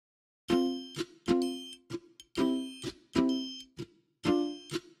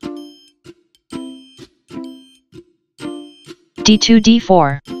d2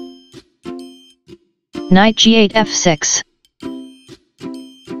 d4, knight g8 f6,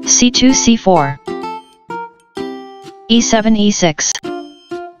 c2 c4, e7 e6,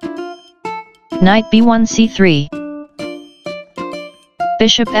 knight b1 c3,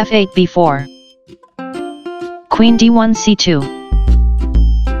 bishop f8 b4, queen d1 c2,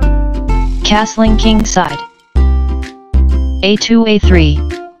 castling king side, a2 a3,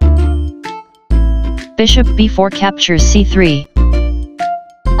 bishop b4 captures c3,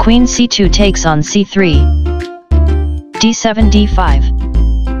 queen c2 takes on c3, d7 d5,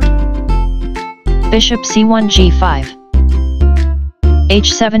 bishop c1 g5,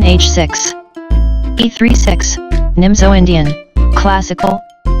 h7 h6, e3 6, Nimzo-Indian, classical,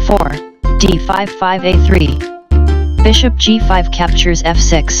 4, d5 5 a3, bishop g5 captures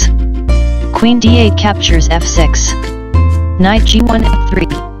f6, queen d8 captures f6, knight g1 f3,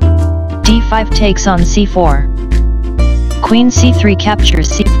 d5 takes on c4, queen c3 captures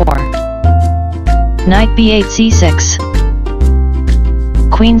c4, knight b8 c6,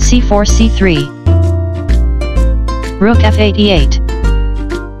 queen c4 c3, rook f8 e8,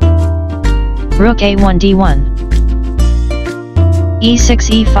 rook a1 d1, e6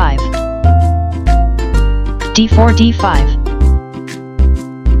 e5, d4 d5,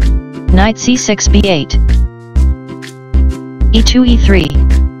 knight c6 b8, e2 e3,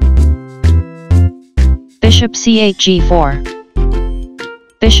 bishop c8 g4,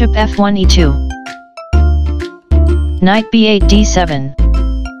 bishop f1 e2, knight b8 d7,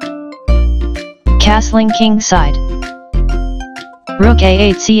 castling king side, rook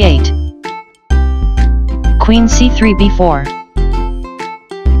a8 c8, queen c3 b4,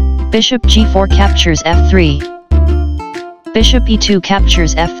 bishop g4 captures f3, bishop e2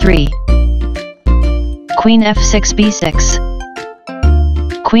 captures f3, queen f6 b6,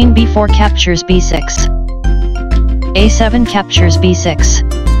 queen b4 captures b6, a7 captures b6,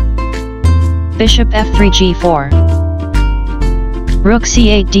 bishop f3 g4, rook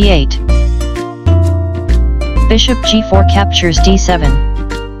c8 d8, bishop g4 captures d7,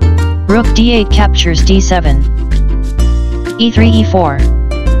 rook d8 captures d7, e3 e4,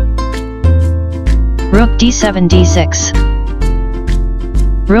 rook d7 d6,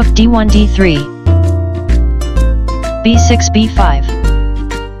 rook d1 d3, b6 b5,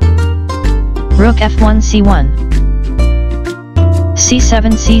 rook f1 c1,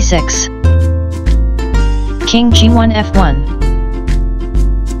 c7 c6, king g1 f1,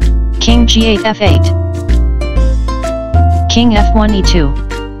 king g8 f8, king f1 e2,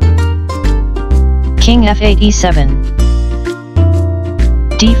 king f8 e7,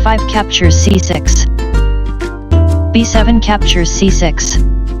 d5 captures c6, b7 captures c6,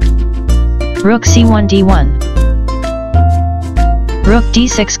 rook c1 d1, rook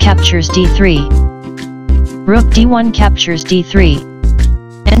d6 captures d3, rook d1 captures d3,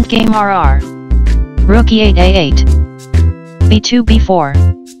 endgame RR, rook e8 a8, b2 b4,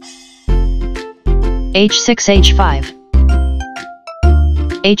 h6 h5,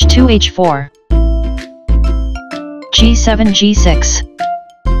 h2 h4, g7 g6,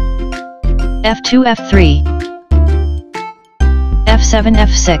 f2 f3, f7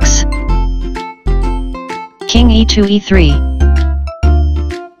 f6, king e2 e3,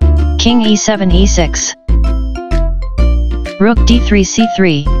 king e7 e6, rook d3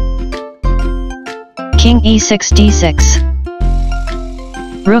 c3, king e6 d6,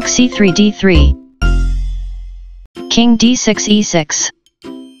 rook c3 d3, king d6 e6,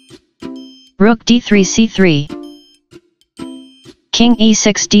 rook d3 c3, king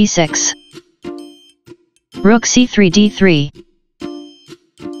e6 d6, rook c3 d3,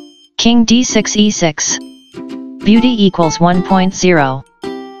 king d6 e6, beauty equals 1.0.